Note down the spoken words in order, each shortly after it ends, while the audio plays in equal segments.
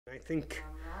I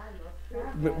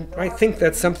think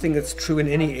that's something that's true in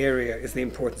any area is the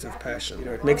importance of passion. You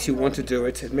know, it makes you want to do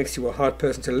it, it makes you a hard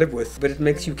person to live with, but it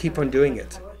makes you keep on doing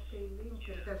it.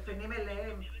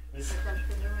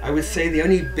 I would say the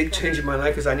only big change in my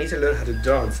life is I need to learn how to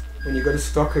dance. When you go to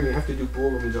Stockholm, you have to do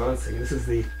ballroom dancing. This is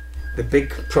the big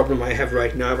problem I have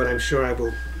right now, but I'm sure I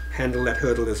will handle that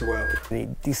hurdle as well. I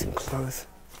need decent clothes.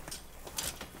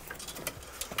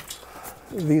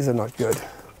 These are not good.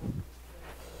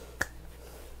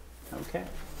 Okay.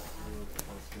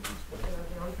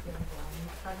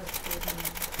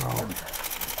 Oh.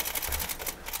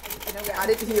 How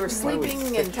did you were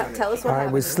sleeping and tell us what happened?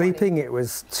 I was sleeping. It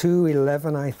was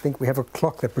 2:11, I think. We have a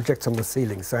clock that projects on the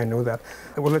ceiling, so I know that.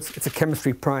 Well, it's a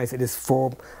chemistry prize. It is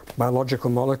for biological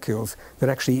molecules that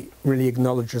actually really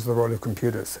acknowledges the role of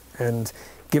computers. And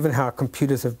given how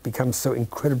computers have become so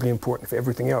incredibly important for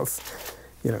everything else,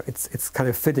 you know, it's kind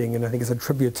of fitting, and I think it's a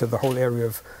tribute to the whole area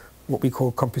of what we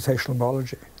call computational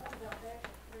biology.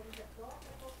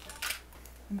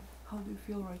 How do you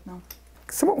feel right now?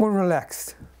 Somewhat more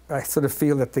relaxed. I sort of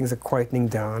feel that things are quietening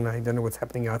down. I don't know what's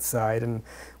happening outside, and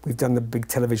we've done the big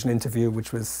television interview,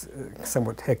 which was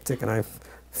somewhat hectic, and I've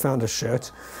found a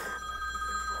shirt.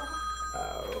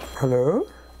 Hello?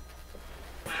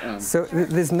 So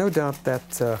there's no doubt that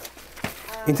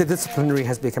interdisciplinary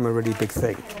has become a really big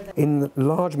thing. In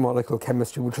large molecule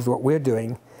chemistry, which is what we're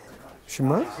doing,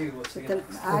 Shema? Okay.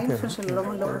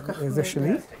 Is that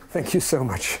Shali? Thank you so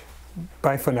much.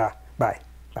 Bye for now. Bye.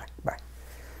 Bye. Bye.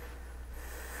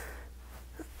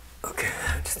 Okay,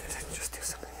 just do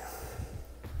something.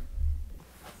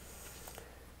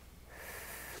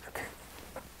 Okay.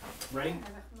 Ready?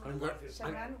 Congratulations.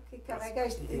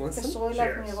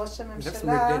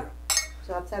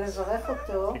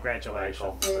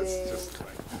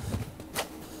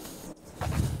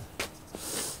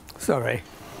 Sorry.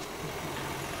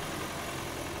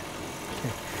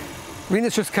 Okay.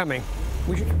 Rena's just coming.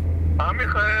 I'm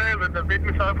Michael, with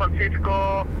David San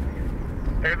Francisco.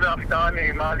 איזה הפתעה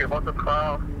נעימה לראות אותך.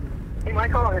 Hey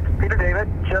Michael, it's Peter David.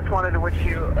 Just wanted to wish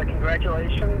you a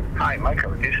congratulations. Hi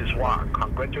Michael, this is Juan.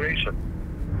 Congratulations.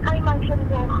 Hi Michael,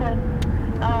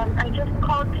 I just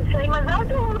called to say Mazel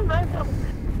Tov.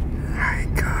 My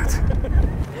God.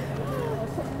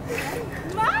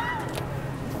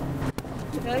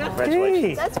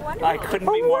 Congratulations. That's wonderful. I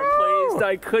couldn't be more pleased.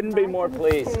 I couldn't be more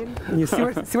pleased. You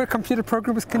see what computer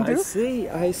programmers can do?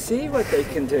 I see what they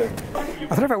can do.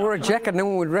 I thought if I wore a jacket, no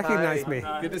one would recognize me.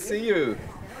 Good to see you.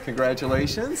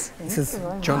 Congratulations. This is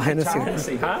John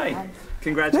Hennessy. Hi.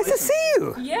 Congratulations. Nice to see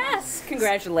you. Yes,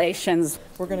 congratulations.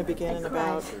 We're going to begin in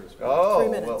about 3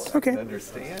 minutes. Well, Okay. I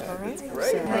understand. All right. That's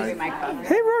great.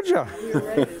 Hey, Roger.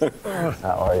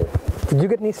 How are you? Did you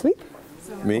get any sleep?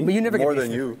 Me? But you never More get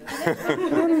than you. Hey,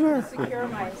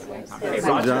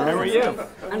 Roger, how are you?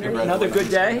 Another good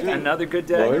day. Another good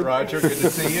day. Hey, Roger, good to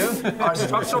see you. Our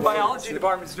structural biology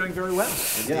department is doing very well.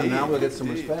 Yeah, now we'll get some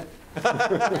respect.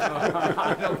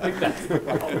 I don't think that's the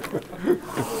problem.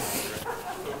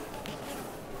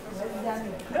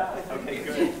 Okay,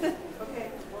 good.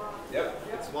 Yep,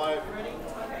 it's live.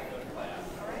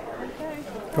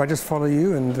 Do I just follow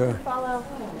you and...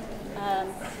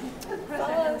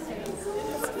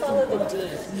 Follow the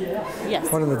dean. Yes.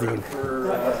 Follow the dean.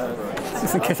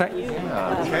 Just in case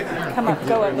Come up,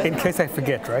 go over. in case I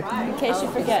forget, right? In case you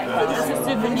forget. This is a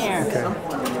souvenir. Okay.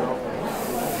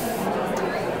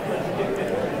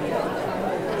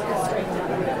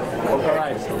 All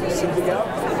right. Should we go?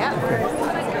 Yeah.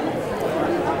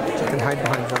 You can hide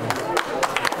behind John.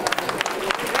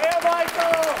 Yeah,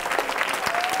 Michael!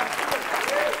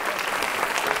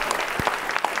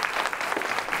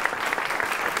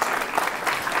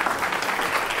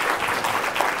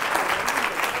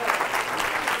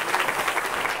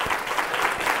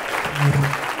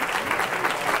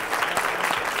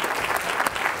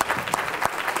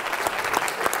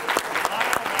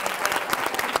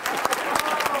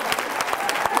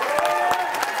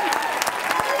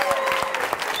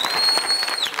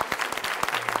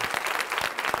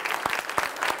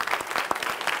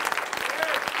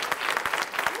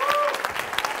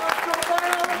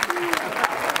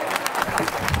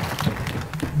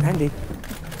 Andy,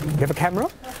 you have a camera?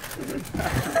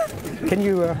 Can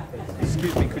you...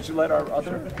 Excuse me, could you let our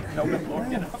other Nobel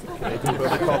laureate up?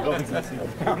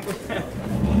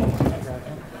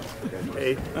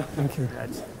 Hey. Thank you.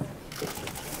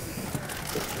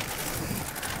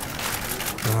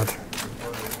 God.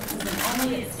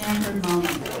 Only a Stanford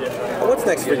moment. What's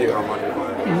next for you?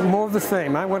 More of the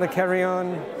same. I want to carry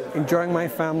on enjoying my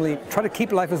family, try to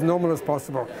keep life as normal as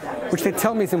possible, which they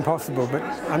tell me is impossible, but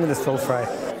I'm going to still try.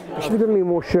 You should have given me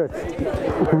more shirts.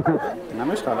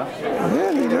 למה יש לך?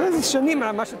 אני לא איזה שנים,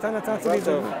 מה שאתה נתת לי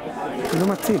זה לא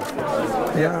מתאים.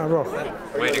 היה ארוך.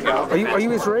 Are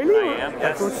you Israeli? I am, yes.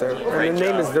 I thought so. And the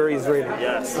name is very Israeli.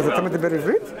 Yes. אז אתה מדבר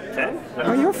עברית? כן.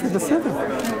 יופי, בסדר.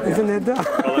 איזה נהדר.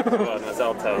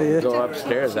 מזל טוב. Go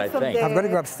upstairs, I think. I've got to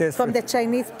go upstairs. From the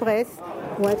Chinese press,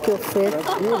 what you said.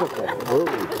 Beautiful.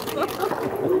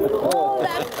 Oh,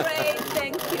 that's great.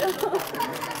 Thank you.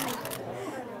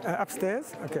 Upstairs?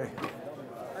 Okay.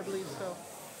 I believe so.